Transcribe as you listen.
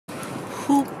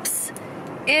hoops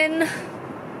in.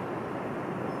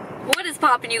 What is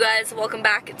poppin', you guys? Welcome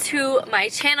back to my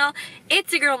channel.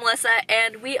 It's your girl Melissa,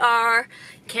 and we are,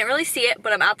 can't really see it,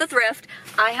 but I'm at the thrift.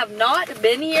 I have not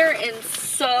been here in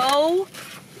so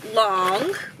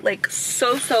long, like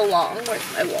so long.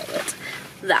 Where's my wallet?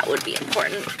 That would be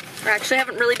important. I actually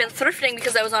haven't really been thrifting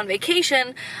because I was on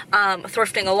vacation,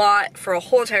 thrifting a lot for a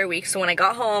whole entire week. So when I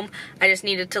got home, I just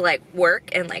needed to like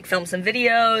work and like film some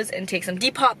videos and take some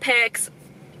DEPOP pics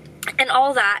and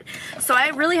all that. So I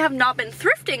really have not been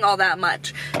thrifting all that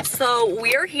much. So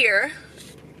we're here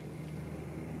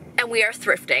and we are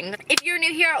thrifting. If you're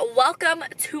new here, welcome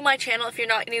to my channel. If you're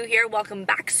not new here, welcome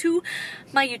back to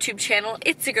my YouTube channel.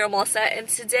 It's your girl Melissa, and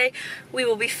today we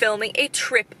will be filming a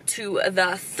trip to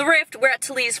the thrift. We're at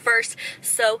Tally's first,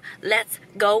 so let's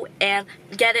go and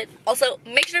get it. Also,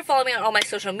 make sure to follow me on all my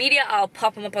social media. I'll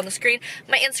pop them up on the screen.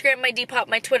 My Instagram, my Depop,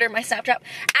 my Twitter, my Snapchat.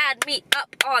 Add me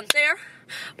up on there.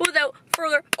 But without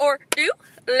further ado,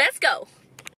 let's go.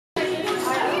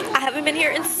 I haven't been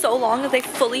here in so long that they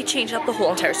fully changed up the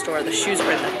whole entire store. The shoes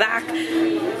are in the back.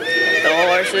 The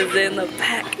horse is in the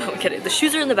back. No, I'm kidding. The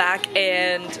shoes are in the back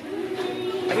and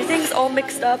everything's all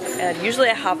mixed up. And usually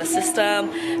I have a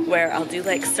system where I'll do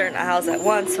like certain aisles at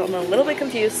once, so I'm a little bit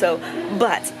confused.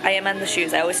 But I am in the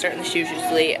shoes. I always start in the shoes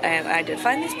usually. And I did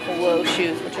find these polo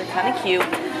shoes, which are kind of cute.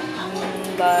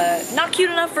 But not cute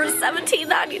enough for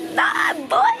 $17.99,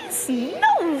 boys.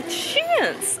 No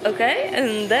chance. Okay,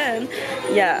 and then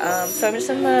yeah, so I'm just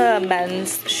in the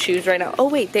men's shoes right now. Oh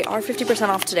wait, they are 50%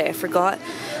 off today. I forgot.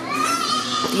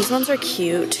 These ones are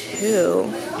cute too.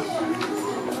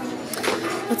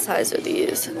 What size are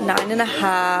these?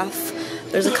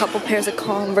 9.5. There's a couple pairs of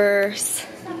Converse.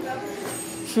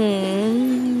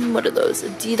 What are those?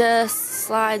 Adidas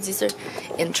slides. These are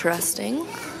interesting.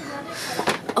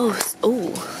 Oh,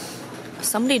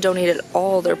 somebody donated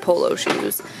all their polo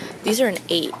shoes. These are an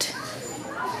 8.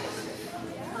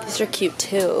 These are cute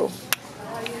too.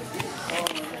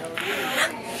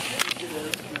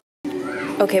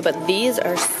 Okay, but these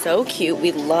are so cute.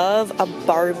 We love a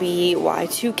Barbie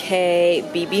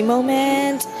Y2K BB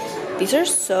moment. These are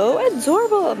so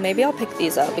adorable. Maybe I'll pick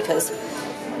these up because,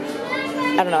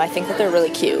 I don't know, I think that they're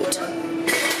really cute.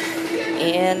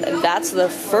 And that's the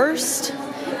first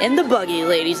in the buggy,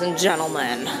 ladies and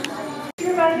gentlemen.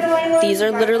 These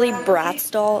are literally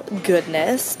Bratz doll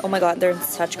goodness. Oh my god, they're in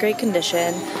such great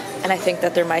condition, and I think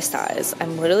that they're my size.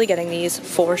 I'm literally getting these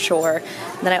for sure.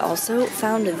 And then I also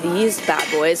found these bad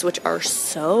boys, which are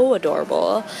so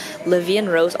adorable. Livy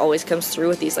and Rose always comes through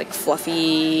with these like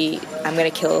fluffy, I'm gonna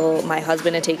kill my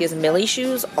husband and take his Millie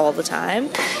shoes all the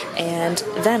time. And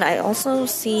then I also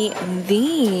see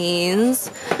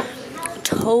these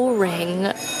toe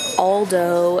ring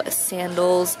Aldo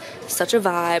sandals. Such a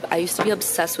vibe. I used to be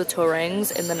obsessed with toe rings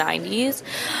in the 90s.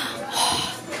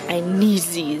 I need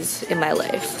these in my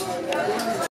life.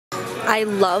 I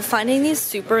love finding these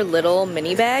super little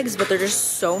mini bags, but they're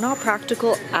just so not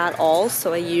practical at all.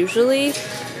 So I usually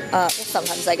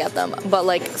sometimes I get them, but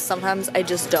like sometimes I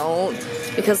just don't,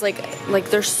 because like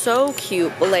they're so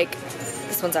cute, but like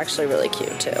this one's actually really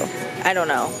cute too. I don't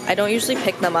know. I don't usually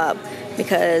pick them up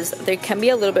because they can be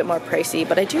a little bit more pricey,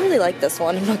 but I do really like this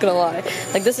one, I'm not gonna lie.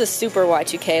 Like this is super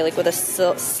Y2K, like with a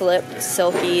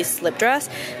silky slip dress.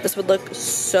 This would look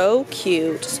so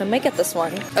cute, so I might get this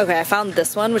one. Okay, I found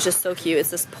this one, which is so cute. It's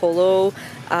this polo,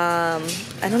 I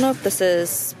don't know if this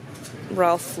is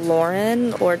Ralph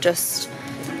Lauren or just,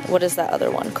 what is that other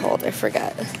one called? I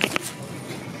forget.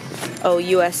 Oh,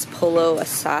 US Polo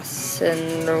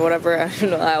Assassin or whatever. I don't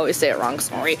know, I always say it wrong,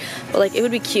 sorry. But like it would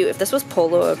be cute. If this was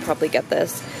polo, I would probably get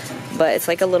this. But it's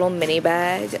like a little mini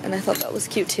bag, and I thought that was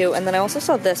cute too. And then I also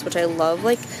saw this, which I love,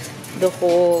 like the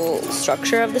whole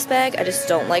structure of this bag. I just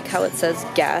don't like how it says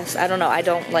Guess. I don't know, I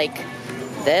don't like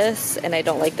this, and I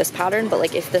don't like this pattern, but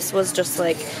like if this was just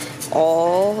like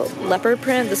all leopard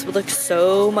print, this would look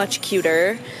so much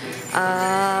cuter.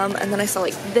 And then I saw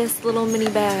like this little mini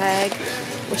bag,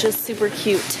 which is super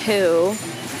cute too.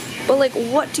 But like,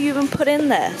 what do you even put in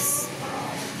this?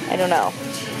 I don't know.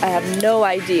 I have no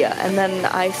idea. And then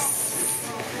I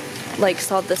like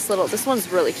saw this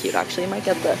one's really cute actually. I might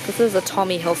get this. This is a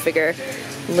Tommy Hilfiger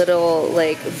little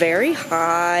like very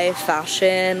high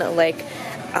fashion like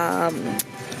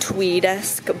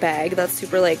tweed-esque bag that's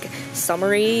super like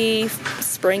summery,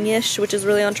 springish, which is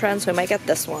really on trend, so I might get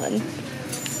this one.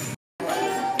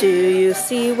 Do you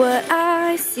see what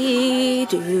I see?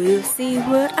 Do you see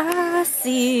what I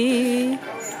see?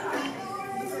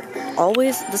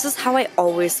 Always, this is how I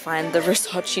always find the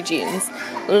Versace jeans.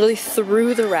 Literally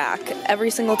through the rack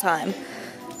every single time.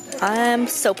 I'm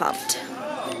so pumped.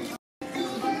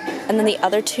 And then the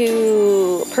other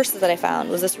two purses that I found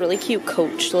was this really cute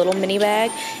Coach little mini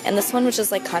bag, and this one which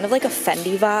is like kind of like a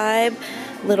Fendi vibe,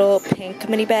 little pink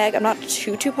mini bag. I'm not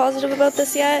too positive about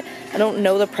this yet. I don't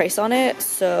know the price on it,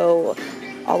 so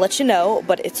I'll let you know,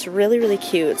 but it's really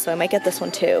cute, so I might get this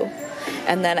one too.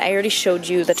 And then I already showed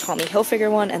you the Tommy Hilfiger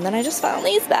one, and then I just found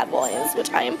these bad boys,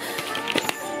 which I am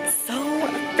so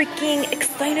freaking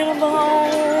excited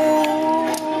about.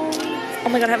 Oh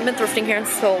my god, I haven't been thrifting here in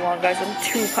so long, guys. I'm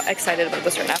too excited about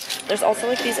this right now. There's also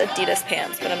like these Adidas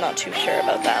pants, but I'm not too sure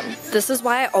about them. This is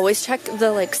why I always check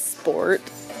the like sport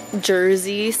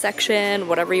jersey section,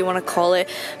 whatever you want to call it,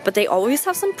 but they always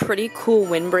have some pretty cool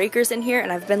windbreakers in here,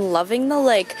 and I've been loving the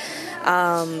like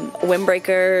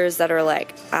windbreakers that are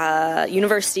like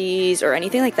universities or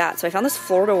anything like that. So I found this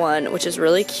Florida one, which is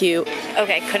really cute.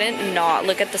 Okay, couldn't not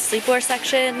look at the sleepwear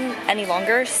section any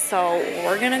longer, so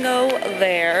we're gonna go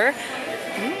there.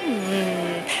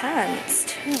 Pants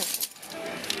too.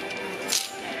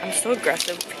 I'm so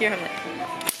aggressive here.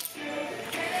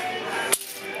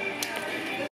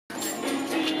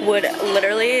 Would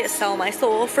literally sell my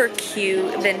soul for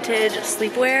cute vintage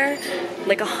sleepwear,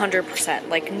 like 100%,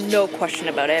 like no question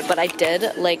about it. But I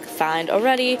did like find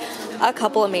already a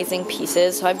couple amazing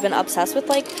pieces, so I've been obsessed with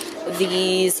like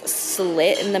these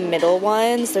slit in the middle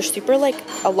ones. They're super, like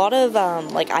a lot of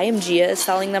like IMG is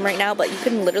selling them right now, but you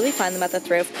can literally find them at the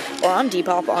Thrift or on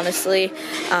Depop, honestly,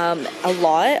 a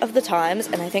lot of the times,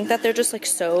 and I think that they're just like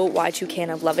so Y2K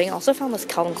and I'm loving. I also found this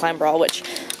Calvin Klein bra, which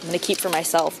I'm gonna keep for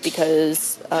myself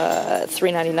because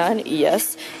 $3.99,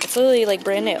 yes, it's literally like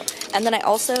brand new. And then I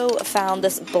also found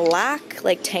this black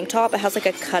like tank top. It has like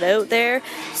a cutout there,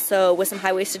 so with some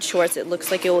high-waisted shorts it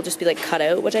looks like it will just be like cut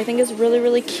out, which I think is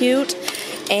really cute.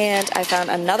 And I found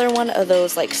another one of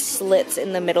those like slits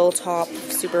in the middle top,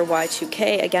 super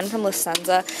Y2K, again from La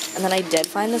Senza. And then I did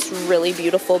find this really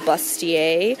beautiful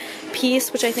bustier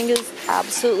piece, which I think is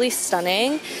absolutely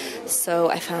stunning. So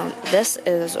I found this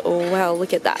is, oh wow,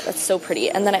 look at that, that's so pretty.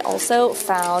 And then I also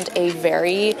found a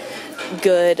very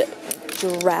good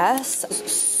dress,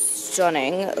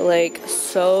 stunning, like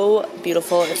so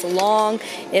beautiful. It's long,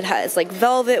 it has like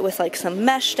velvet with like some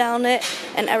mesh down it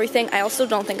and everything. I also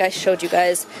don't think I showed you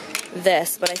guys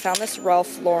this, but I found this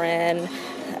Ralph Lauren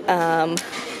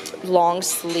long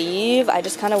sleeve. I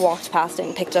just kind of walked past it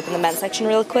and picked it up in the men's section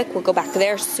real quick. We'll go back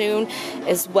there soon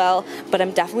as well, but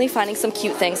I'm definitely finding some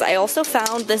cute things. I also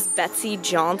found this Betsy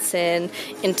Johnson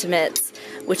intimates,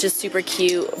 which is super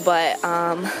cute, but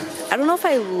I don't know if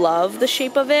I love the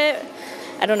shape of it.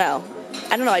 I don't know,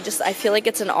 I feel like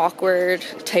it's an awkward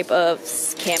type of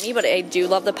cami, but I do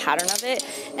love the pattern of it,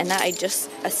 and that I just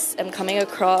am coming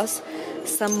across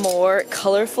some more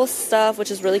colorful stuff, which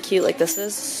is really cute. Like this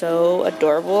is so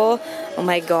adorable. Oh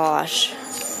my gosh.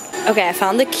 Okay, I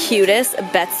found the cutest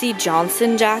Betsy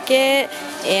Johnson jacket,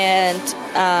 and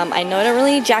I know I don't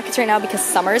really need jackets right now because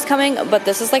summer is coming, but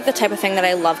this is like the type of thing that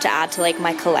I love to add to like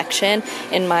my collection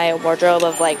in my wardrobe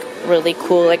of like really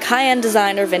cool like high-end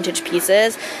designer vintage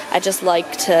pieces. I just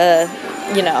like to,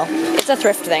 you know, it's a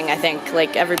thrift thing, I think.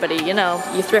 Like everybody, you know,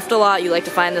 you thrift a lot, you like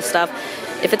to find this stuff.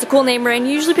 If it's a cool name brand,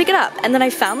 you usually pick it up. And then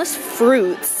I found this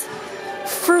Fruits,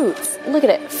 look at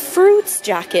it, Fruits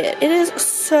jacket. It is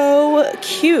so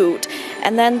cute.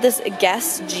 And then this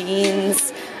Guess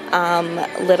jeans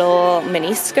little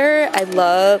mini skirt. I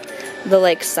love the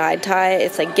like side tie.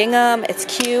 It's like gingham, it's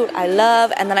cute, I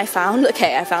love. And then I found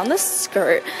this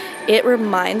skirt. It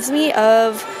reminds me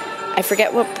of, I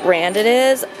forget what brand it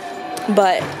is,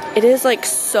 but it is like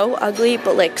so ugly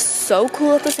but like so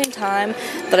cool at the same time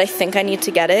that I think I need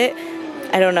to get it.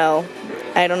 I don't know,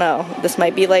 this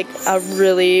might be like a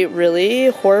really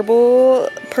horrible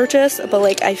purchase, but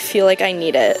like I feel like I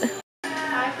need it.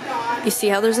 You see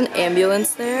how there's an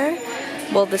ambulance there?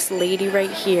 Well, this lady right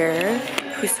here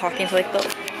who's talking to like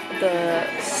the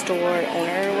store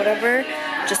owner or whatever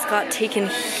just got taken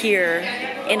here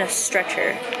in a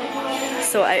stretcher.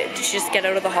 So she just get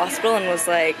out of the hospital and was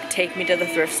like, take me to the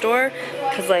thrift store,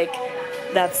 because like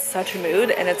that's such a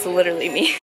mood, and it's literally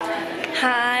me.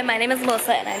 Hi, my name is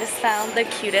Melissa, and I just found the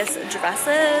cutest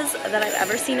dresses that I've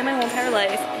ever seen in my whole entire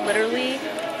life. Literally,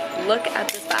 look at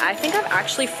this bag. I think I've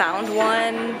actually found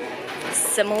one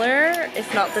similar,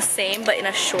 if not the same, but in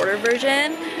a shorter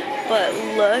version. But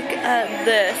look at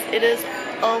this. It is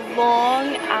a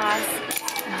long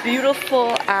ass,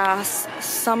 beautiful ass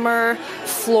summer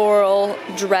floral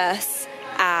dress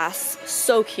ass,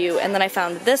 so cute. And then I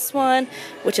found this one,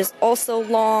 which is also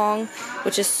long,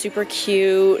 which is super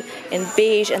cute in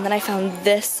beige. And then I found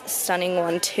this stunning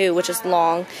one too, which is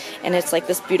long, and it's like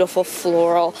this beautiful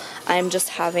floral. I'm just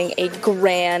having a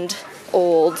grand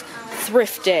old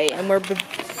thrift day, and we're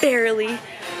barely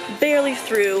barely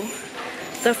through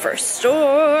the first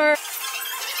store.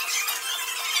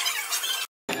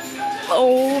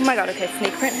 Oh my god, okay,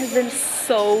 snake print has been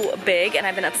so big and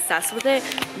I've been obsessed with it.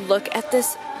 Look at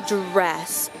this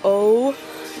dress. Oh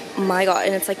my god,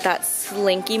 and it's like that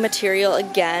slinky material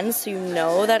again, so you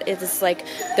know that it is like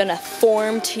gonna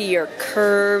form to your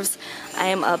curves. I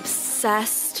am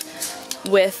obsessed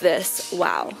with this.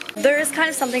 Wow. There is kind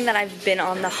of something that I've been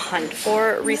on the hunt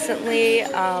for recently.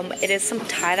 It is some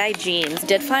tie-dye jeans.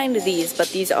 Did find these, but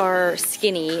these are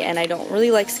skinny and I don't really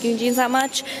like skinny jeans that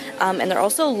much. And they're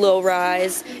also low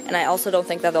rise and I also don't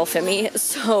think that they'll fit me.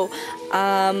 So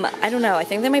I don't know. I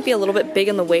think they might be a little bit big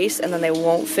in the waist and then they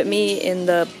won't fit me in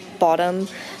the bottom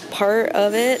part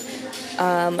of it.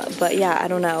 But yeah, I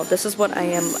don't know. This is what I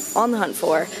am on the hunt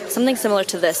for. Something similar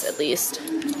to this at least.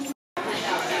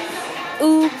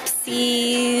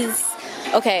 Oopsies.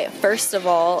 Okay, first of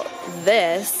all,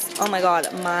 this, oh my god,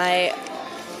 my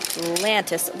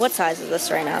Atlantis. What size is this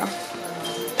right now?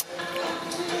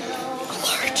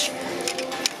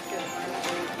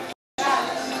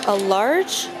 A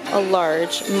large? A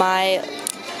large.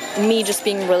 Me just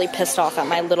being really pissed off at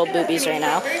my little boobies right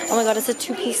now. Oh my god, it's a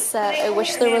two-piece set. I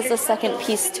wish there was a second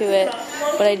piece to it,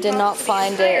 but I did not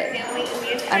find it.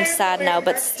 I'm sad now,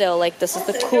 but still, like, this is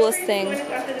the coolest thing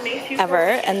ever.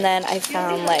 And then I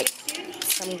found, like,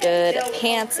 some good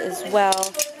pants as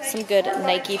well. Some good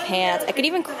Nike pants. I could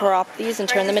even crop these and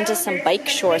turn them into some bike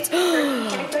shorts.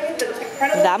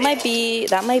 That might be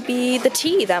the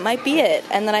tea. That might be it.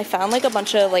 And then I found like a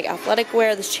bunch of like athletic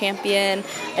wear, this Champion.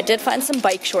 I did find some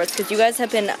bike shorts because you guys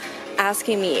have been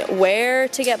asking me where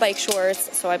to get bike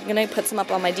shorts. So I'm gonna put some up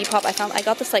on my Depop. I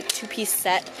got this like two-piece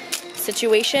set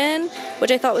situation, which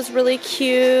I thought was really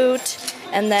cute.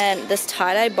 And then this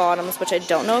tie-dye bottoms, which I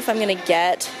don't know if I'm gonna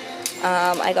get.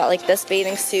 I got like this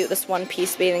bathing suit, this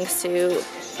one-piece bathing suit,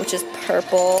 which is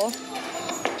purple.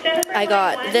 I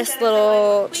got this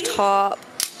little top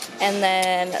and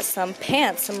then some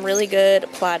pants, some really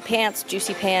good plaid pants,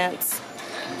 juicy pants,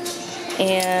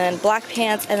 and black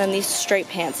pants, and then these straight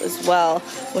pants as well,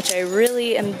 which I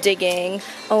really am digging.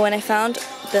 Oh, and I found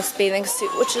this bathing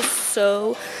suit, which is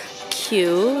so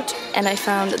cute, and I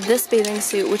found this bathing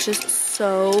suit, which is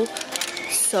so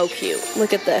cute.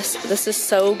 Look at this. This is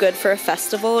so good for a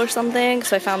festival or something,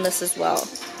 so I found this as well.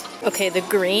 Okay, the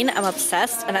green, I'm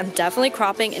obsessed, and I'm definitely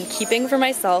cropping and keeping for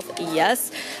myself. Yes,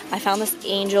 I found this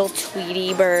angel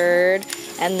Tweety bird,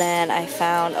 and then I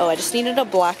found, oh, I just needed a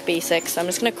black basic, so I'm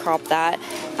just gonna crop that.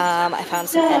 I found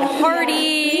some Ed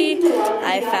Hardy.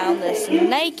 I found this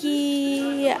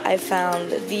Nike. I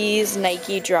found these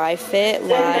Nike Dry Fit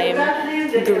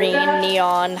lime green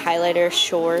neon highlighter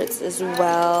shorts as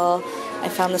well. I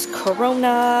found this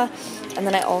Corona. And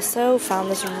then I also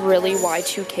found this really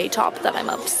Y2K top that I'm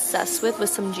obsessed with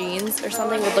some jeans or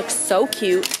something. It would look so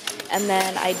cute. And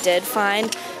then I did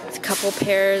find a couple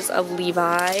pairs of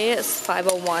Levi's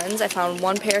 501s. I found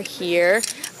one pair here.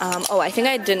 Oh, I think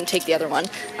I didn't take the other one.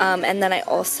 And then I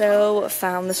also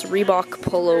found this Reebok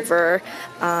pullover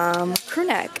crew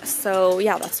neck. So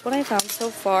yeah, that's what I found so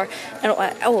far. And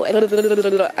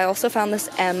I also found this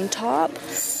M top,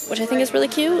 which I think is really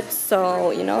cute.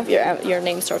 So, you know, if your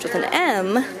name starts with an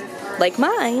M, like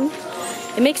mine,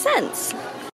 it makes sense.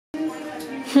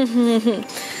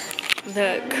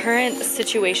 The current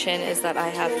situation is that I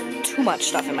have too much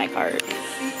stuff in my cart.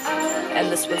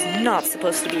 And this was not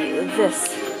supposed to be this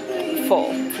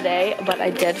full today, but I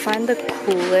did find the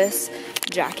coolest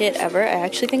jacket ever. I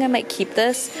actually think I might keep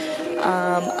this.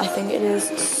 I think it is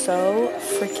so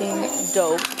freaking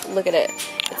dope. Look at it.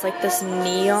 It's like this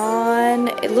neon.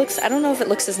 It looks, I don't know if it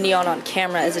looks as neon on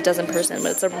camera as it does in person,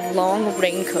 but it's a long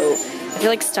raincoat. I feel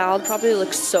like styled probably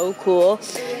looks so cool.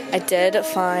 I did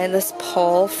find this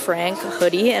Paul Frank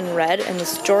hoodie in red and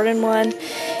this Jordan one,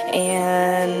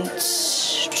 and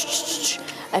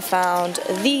I found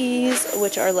these,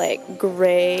 which are like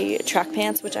gray track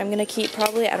pants, which I'm gonna keep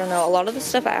probably. I don't know. A lot of the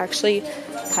stuff I actually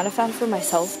kind of found for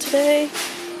myself today.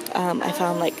 I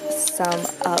found like some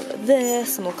of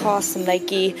this, some Lacoste, some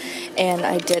Nike, and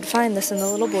I did find this in the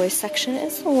little boys section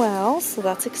as well, so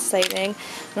that's exciting.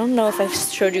 I don't know if I've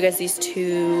showed you guys these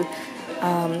two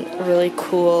really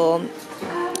cool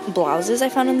blouses I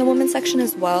found in the women's section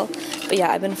as well. But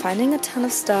yeah, I've been finding a ton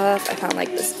of stuff. I found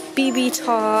like this BB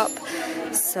top.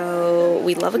 So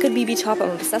we love a good BB top.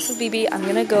 I'm obsessed with BB. I'm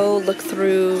gonna go look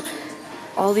through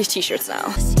all these t-shirts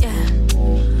now. Yeah.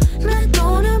 Not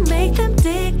gonna make them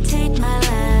dictate my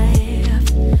life.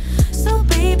 So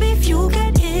baby, if you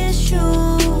got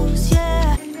issues,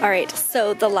 yeah. Alright,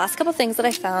 so the last couple things that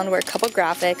I found were a couple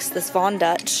graphics. This Von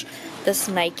Dutch this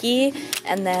Nike,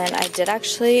 and then I did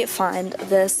actually find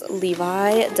this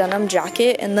Levi denim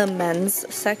jacket in the men's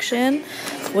section,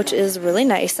 which is really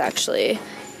nice actually.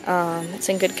 It's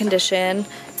in good condition,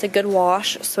 it's a good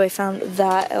wash, so I found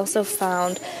that. I also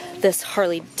found this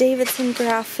Harley Davidson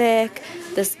graphic,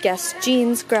 this Guess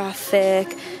Jeans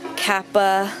graphic,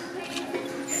 Kappa,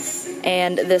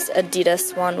 and this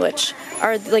Adidas one, which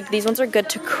are like, these ones are good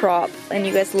to crop, and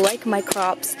you guys like my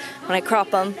crops when I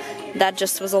crop them. That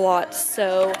just was a lot.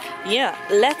 So yeah,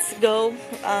 let's go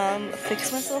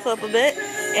fix myself up a bit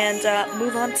and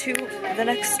move on to the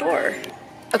next store.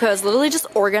 Okay, I was literally just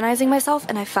organizing myself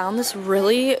and I found this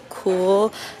really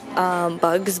cool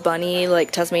Bugs Bunny,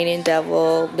 like Tasmanian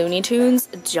Devil, Looney Tunes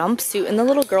jumpsuit in the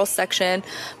little girl section,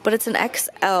 but it's an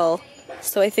XL.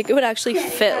 So I think it would actually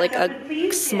fit like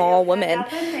a small woman.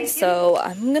 So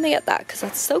I'm gonna get that because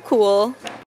that's so cool.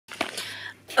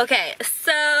 Okay,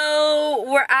 so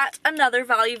we're at another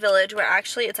Value Village where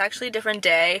it's actually a different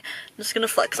day. I'm just gonna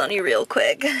flex on you real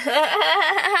quick.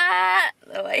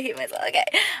 Oh, I hate myself. Okay.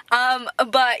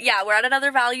 But yeah, we're at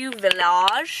another Value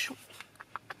Village.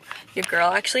 Your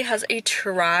girl actually has a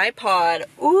tripod.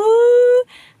 Ooh,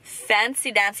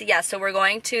 fancy dancy. Yeah, so we're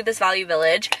going to this Value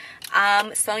Village.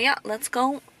 So yeah, let's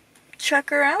go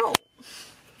check her out.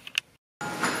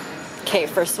 Okay,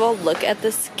 first of all, look at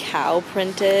this cow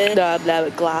printed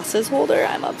glasses holder.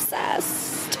 I'm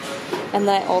obsessed. And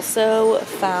then I also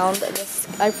found this,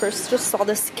 I first just saw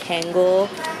this Kangol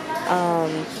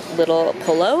little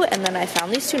polo, and then I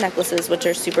found these two necklaces which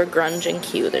are super grunge and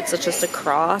cute. It's just a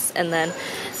cross, and then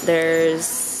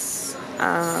there's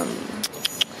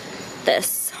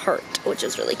this heart, which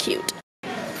is really cute.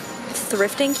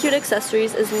 Thrifting cute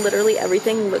accessories is literally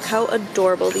everything. Look how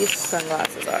adorable these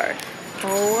sunglasses are.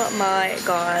 Oh my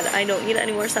god, I don't need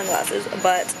any more sunglasses,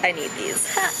 but I need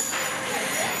these.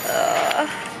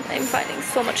 I'm finding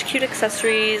so much cute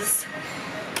accessories.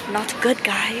 Not good,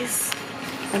 guys.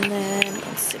 And then,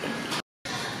 let's see.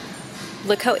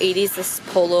 Look how 80s this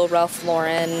Polo Ralph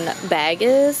Lauren bag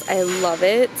is. I love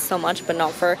it so much, but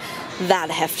not for that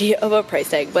hefty of a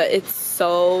price tag, but it's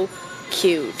so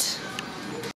cute.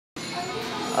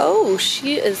 Oh,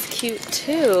 she is cute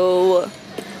too.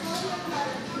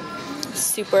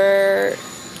 Super,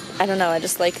 I don't know, I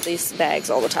just like these bags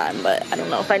all the time, but I don't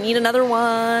know if I need another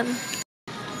one.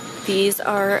 These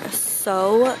are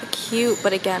so cute,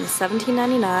 but again,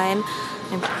 $17.99.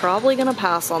 I'm probably gonna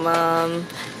pass on them,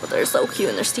 but they're so cute,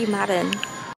 and they're Steve Madden.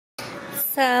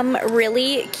 Some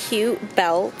really cute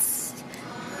belts.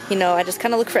 You know, I just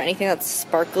kind of look for anything that's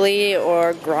sparkly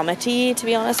or grommetty, to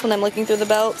be honest, when I'm looking through the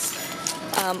belts.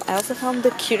 I also found the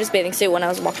cutest bathing suit when I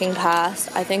was walking past.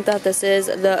 I think that this is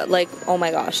the, like, oh my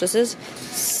gosh, this is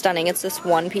stunning. It's this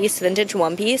one piece, vintage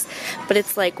one piece, but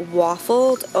it's like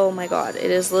waffled. Oh my god, it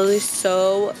is literally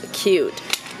so cute.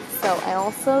 So I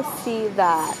also see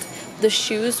that the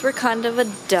shoes were kind of a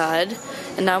dud,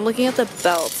 and now I'm looking at the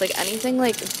belts. Like, anything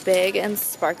like big and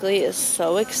sparkly is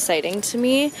so exciting to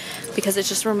me because it's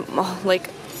just like,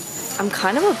 I'm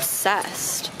kind of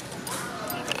obsessed.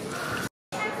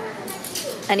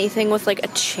 Anything with like a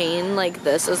chain like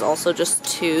this is also just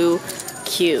too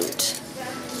cute.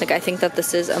 Like, I think that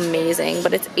this is amazing,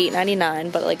 but it's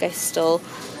 $8.99, but like, I still,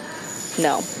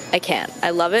 no, I can't. I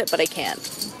love it, but I can't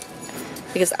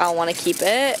because I want to keep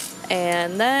it,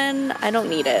 and then I don't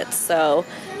need it. So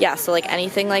yeah, so like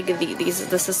anything like these,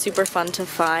 this is super fun to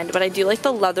find, but I do like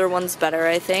the leather ones better,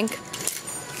 I think.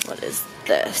 What is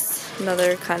this?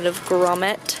 Another kind of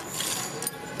grommet.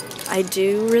 I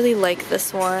do really like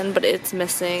this one, but it's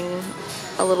missing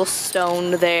a little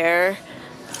stone there.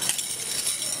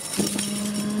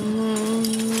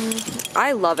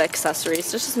 I love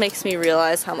accessories. This just makes me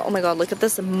realize how, oh my god, look at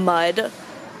this mud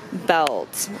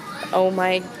belt. Oh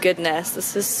my goodness,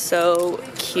 this is so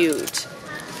cute.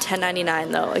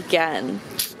 $10.99 though, again.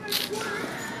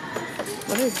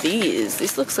 What are these?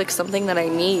 These looks like something that I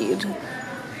need.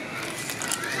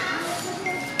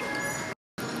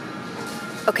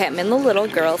 Okay, I'm in the little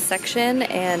girl section,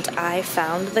 and I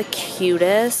found the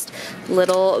cutest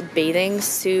little bathing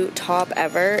suit top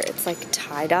ever. It's like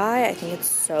tie-dye. I think it's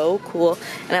so cool.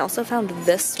 And I also found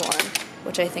this one,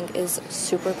 which I think is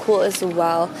super cool as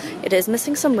well. It is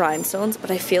missing some rhinestones,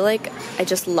 but I feel like I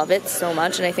just love it so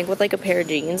much, and I think with like a pair of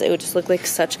jeans, it would just look like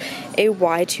such a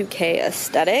Y2K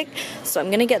aesthetic. So I'm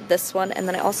gonna get this one, and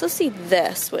then I also see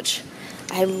this, which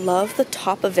I love the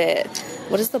top of it.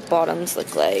 What does the bottoms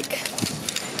look like?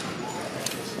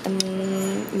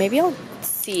 Maybe I'll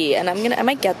see, and I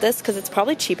might get this because it's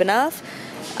probably cheap enough.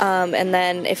 And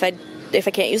then if I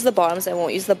can't use the bottoms, I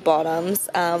won't use the bottoms.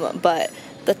 But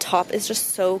the top is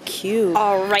just so cute.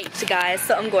 Alright guys,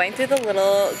 so I'm going through the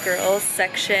little girls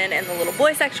section and the little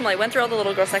boy section. Well, I went through all the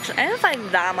little girl section. I didn't find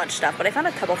that much stuff, but I found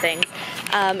a couple things.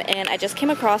 And I just came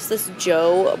across this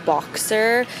Joe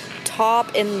boxer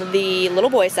top in the little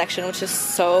boy section, which is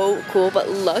so cool. But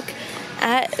look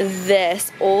at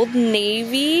this, Old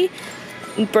Navy,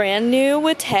 brand new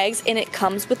with tags, and it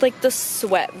comes with like the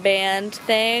sweatband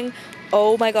thing.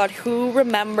 Oh my god, who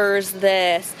remembers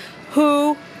this?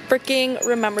 Who freaking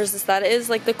remembers this? That is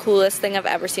like the coolest thing I've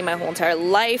ever seen my whole entire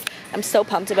life. I'm so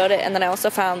pumped about it. And then I also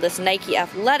found this Nike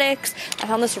Athletics. I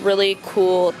found this really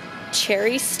cool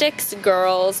Cherry Sticks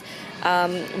Girls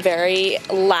very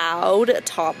loud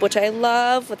top, which I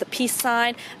love, with a peace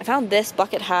sign. I found this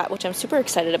bucket hat, which I'm super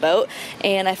excited about,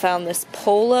 and I found this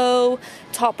polo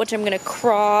top, which I'm gonna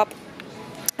crop.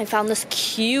 I found this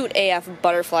cute AF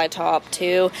butterfly top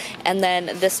too, and then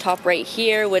this top right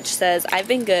here which says I've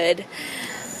been good,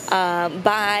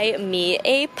 buy me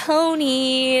a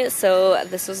pony. So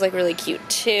this was like really cute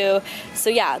too.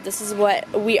 So yeah, this is what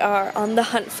we are on the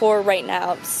hunt for right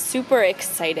now. Super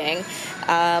exciting.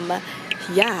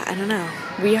 Yeah, I don't know,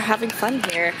 we are having fun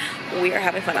here. We are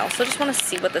having fun. I also just want to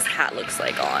see what this hat looks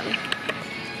like on.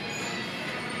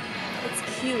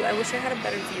 It's cute. I wish I had a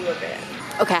better view of it.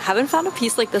 Okay, I haven't found a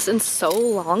piece like this in so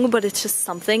long, but it's just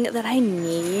something that I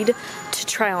need to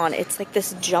try on. It's like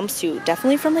this jumpsuit,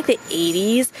 definitely from like the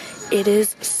 80s. It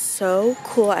is so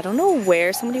cool. I don't know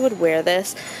where somebody would wear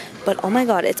this, but oh my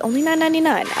god, it's only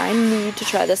 $9.99. I need to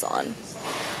try this on.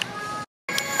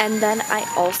 And then I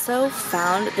also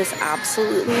found this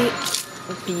absolutely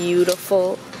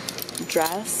beautiful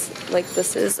dress. Like,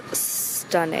 this is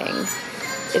stunning.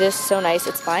 It is so nice.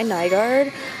 It's by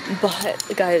Nygaard,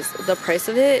 but guys, the price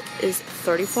of it is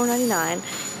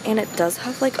 $34.99, and it does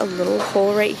have like a little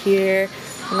hole right here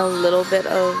and a little bit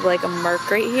of like a mark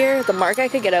right here. The mark I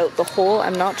could get out, the hole,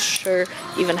 I'm not sure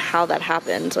even how that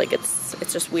happened. Like,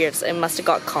 it's just weird. It must have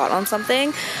got caught on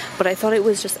something, but I thought it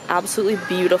was just absolutely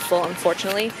beautiful.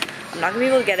 Unfortunately, I'm not gonna be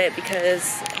able to get it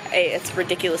because A, it's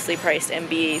ridiculously priced, and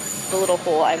B, the little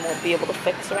hole I won't be able to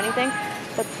fix or anything.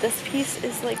 But this piece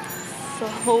is like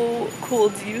so cool.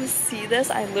 Do you see this?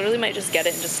 I literally might just get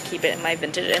it and just keep it in my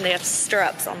vintage, and they have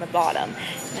stirrups on the bottom,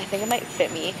 and I think it might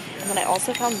fit me. And then I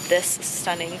also found this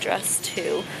stunning dress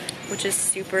too, which is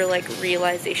super like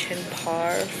realization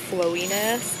par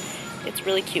flowiness. It's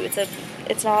really cute.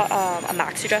 It's not a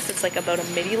maxi dress, it's like about a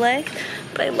midi length,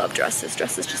 but I love dresses.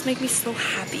 Dresses just make me so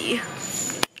happy.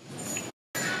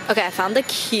 Okay, I found the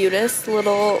cutest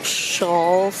little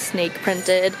shawl snake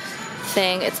printed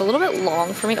thing. It's a little bit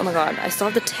long for me. Oh my god, I still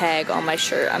have the tag on my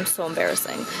shirt. I'm so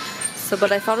embarrassing.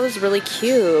 But I thought it was really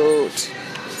cute.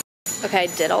 Okay, I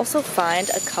did also find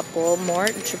a couple more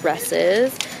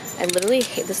dresses. I literally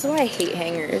hate, this is why I hate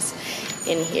hangers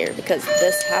in here, because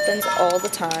this happens all the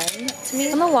time to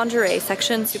me. On the lingerie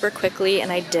section super quickly,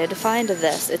 and I did find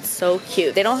this. It's so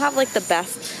cute. They don't have like the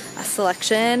best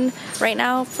selection right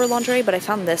now for lingerie, but I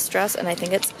found this dress and I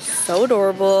think it's so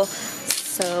adorable.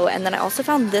 So, and then I also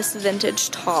found this vintage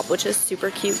top, which is super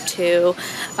cute too.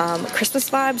 Christmas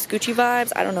vibes, Gucci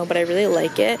vibes, I don't know, but I really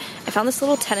like it. I found this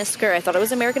little tennis skirt. I thought it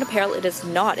was American Apparel. It is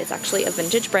not. It's actually a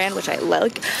vintage brand, which I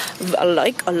like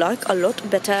a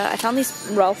lot better. I found these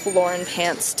Ralph Lauren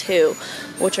pants too,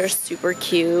 which are super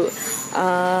cute.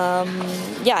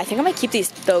 Yeah, I think I might keep these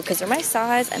though, because they're my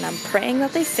size, and I'm praying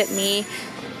that they fit me.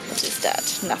 What is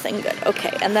that? Nothing good.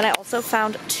 Okay, and then I also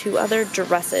found two other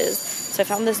dresses. So I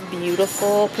found this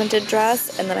beautiful printed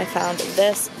dress, and then I found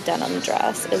this denim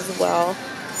dress as well.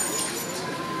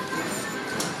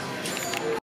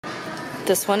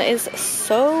 This one is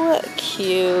so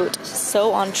cute,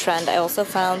 so on trend. I also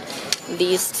found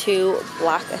these two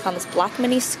black, I found this black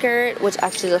mini skirt, which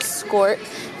actually is a skirt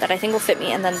that I think will fit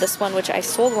me, and then this one, which I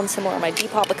sold one similar on my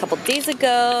Depop a couple days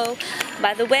ago.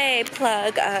 By the way,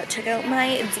 plug, check out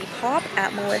my Depop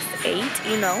at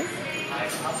Melissa8, you know.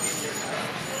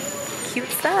 Cute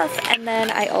stuff. And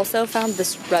then I also found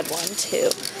this red one too,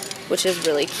 which is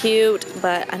really cute,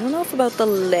 but I don't know if about the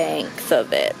length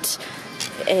of it.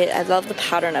 I love the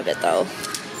pattern of it though.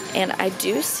 And I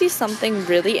do see something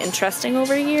really interesting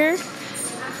over here.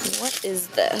 What is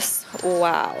this?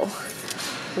 Wow.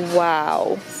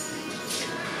 Wow.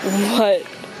 What?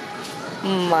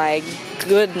 My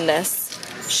goodness.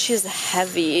 She's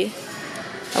heavy.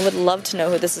 I would love to know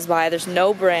who this is by. There's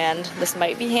no brand. This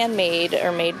might be handmade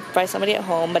or made by somebody at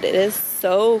home, but it is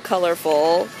so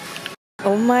colorful.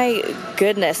 Oh my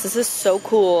goodness, this is so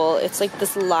cool. It's like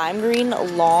this lime green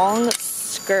long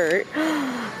skirt.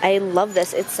 I love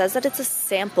this. It says that it's a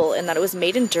sample and that it was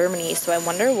made in Germany, so I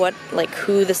wonder what, like,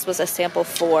 who this was a sample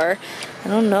for. I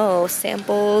don't know.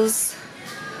 Samples.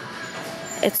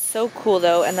 It's so cool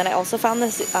though. And then I also found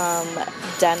this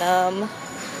denim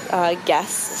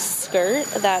Guess skirt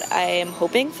that I am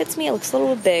hoping fits me. It looks a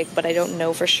little big, but I don't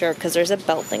know for sure because there's a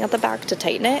belt thing at the back to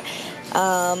tighten it.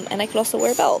 And I could also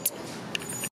wear a belt.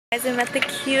 Guys, I met the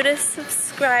cutest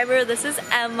subscriber. This is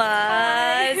Emma.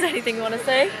 Hi. Is there anything you want to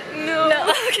say? No.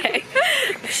 No? Okay.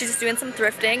 She's just doing some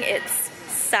thrifting. It's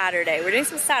Saturday. We're doing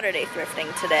some Saturday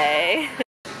thrifting today.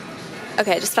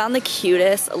 Okay, I just found the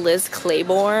cutest Liz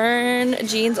Claiborne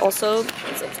jeans. Also,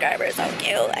 subscribers, so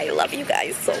cute. I love you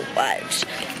guys so much.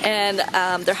 And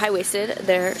they're high-waisted.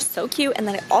 They're so cute. And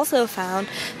then I also found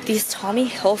these Tommy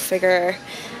Hilfiger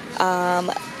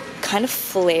kind of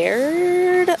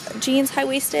flared jeans,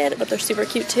 high-waisted, but they're super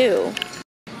cute too.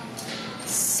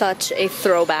 Such a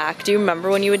throwback. Do you remember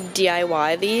when you would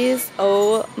DIY these?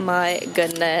 Oh my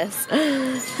goodness.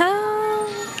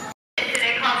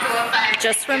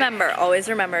 Just remember, always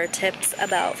remember, tips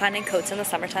about finding coats in the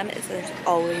summertime is there's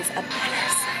always a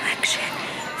better selection.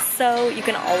 So you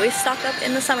can always stock up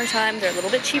in the summertime. They're a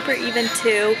little bit cheaper even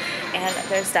too, and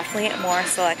there's definitely more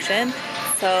selection.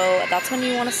 So that's when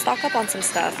you want to stock up on some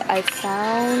stuff. I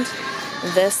found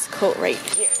this coat right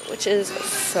here, which is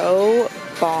so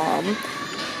bomb.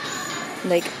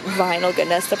 Like, vinyl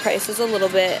goodness. The price is a little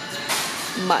bit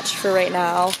much for right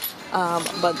now,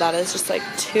 but that is just like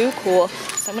too cool.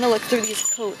 So I'm gonna look through these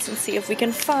coats and see if we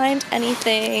can find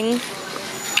anything.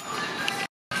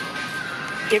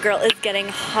 Your girl is getting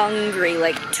hungry,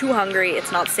 like too hungry.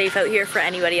 It's not safe out here for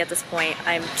anybody at this point.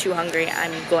 I'm too hungry.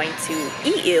 I'm going to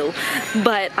eat you.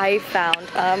 But I found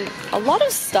a lot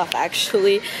of stuff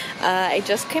actually. I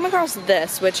just came across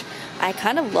this, which I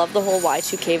kind of love the whole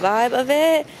Y2K vibe of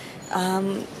it.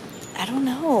 I don't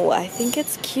know, I think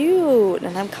it's cute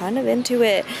and I'm kind of into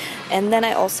it. And then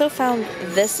I also found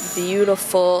this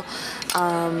beautiful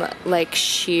like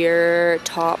sheer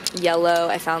top yellow.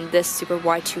 I found this super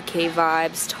Y2K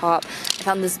vibes top. I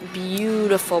found this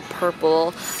beautiful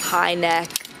purple high neck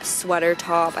sweater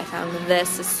top. I found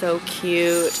this is so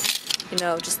cute. You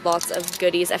know, just lots of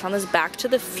goodies. I found this Back to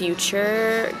the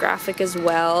Future graphic as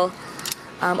well.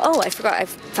 Oh, I forgot, I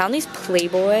found these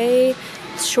Playboy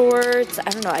shorts. I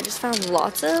don't know, I just found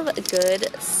lots of good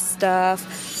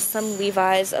stuff. Some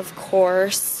Levi's, of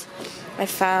course. I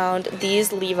found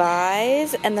these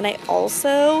Levi's, and then I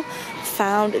also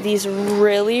found these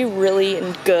really, really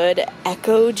good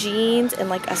Echo jeans in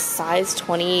like a size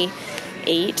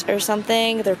 28 or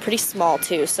something. They're pretty small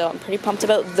too, so I'm pretty pumped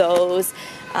about those.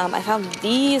 I found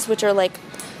these, which are like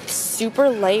super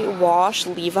light wash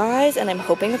Levi's, and I'm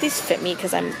hoping that these fit me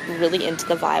because I'm really into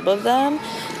the vibe of them.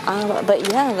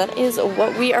 But yeah, that is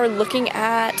what we are looking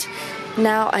at.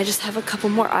 Now I just have a couple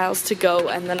more aisles to go,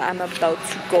 and then I'm about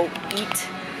to go eat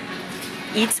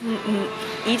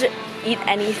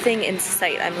anything in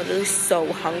sight. I'm literally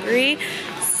so hungry.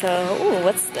 So, ooh,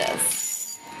 what's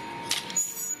this?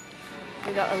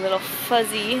 We got a little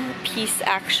fuzzy piece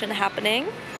action happening.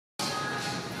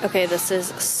 Okay, this is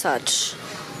such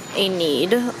a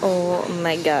need. Oh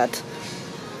my god,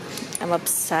 I'm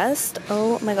obsessed.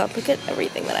 Oh my god, look at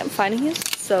everything that I'm finding. Is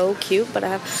so cute, but I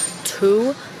have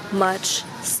too much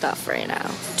stuff right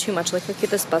now. Too much. Like, look at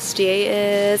this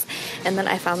bustier is, and then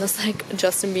I found this like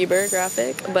Justin Bieber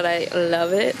graphic, but I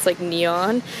love it. It's like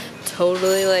neon,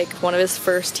 totally like one of his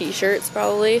first t-shirts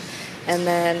probably. And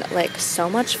then like so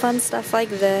much fun stuff like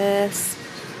this.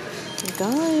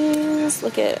 Guys,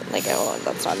 look at, like, oh,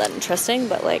 that's not that interesting,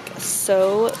 but like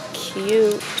so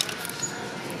cute.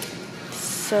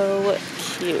 So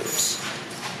cute.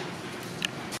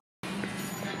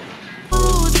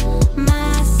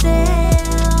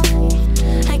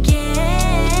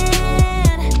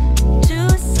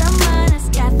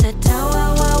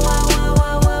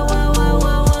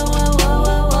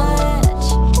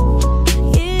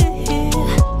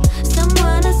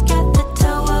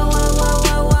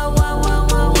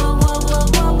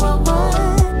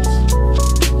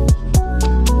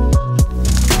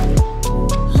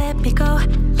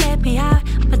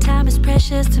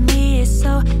 To me,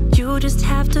 so you just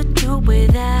have to do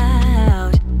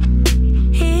without.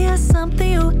 Here's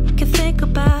something you can think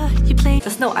about. You play.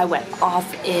 Just know I went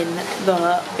off in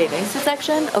the bathing suit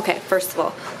section. Okay, first of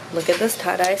all, look at this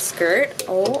tie-dye skirt.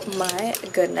 Oh my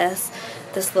goodness.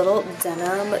 This little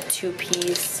denim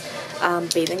two-piece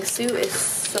bathing suit is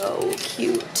so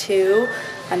cute too.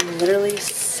 I'm literally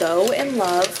so in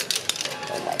love.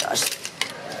 Oh my gosh.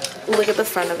 Look at the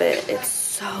front of it. It's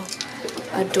so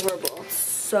adorable.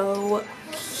 So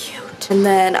cute. And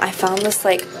then I found this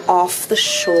like off the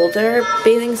shoulder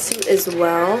bathing suit as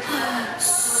well.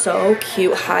 So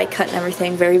cute, high cut and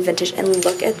everything, very vintage. And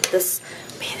look at this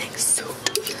bathing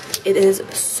suit. It is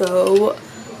so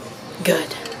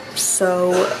good.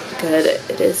 So good.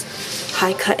 It is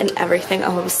high cut and everything.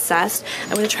 I'm obsessed.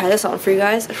 I'm gonna try this on for you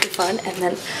guys for fun, and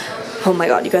then, oh my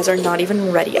god, you guys are not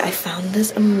even ready. I found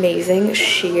this amazing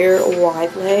sheer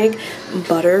wide leg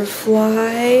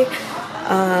butterfly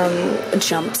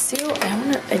jumpsuit.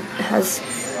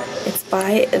 It's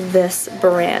by this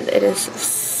brand. It is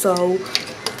so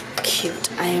cute.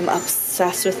 I am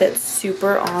obsessed with it.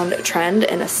 Super on trend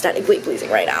and aesthetically pleasing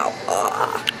right now.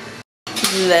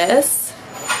 This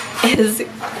is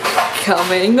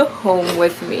coming home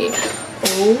with me.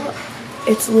 Oh,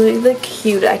 it's literally the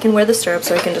cute. I can wear the stirrups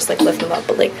so I can just like lift them up,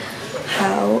 but like,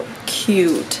 how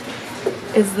cute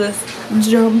is this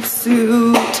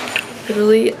jumpsuit?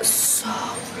 Literally so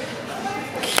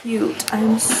cute.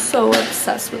 I'm so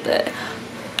obsessed with it.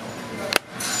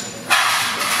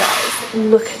 Guys,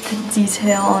 look at the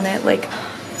detail on it. Like,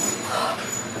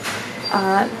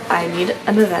 I need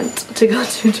an event to go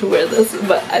to wear this,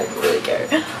 but I don't really care.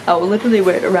 I will literally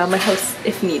wear it around my house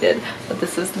if needed, but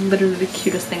this is literally the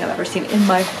cutest thing I've ever seen in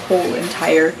my whole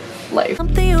entire life.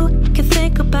 Something you can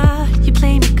think about, you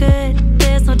play me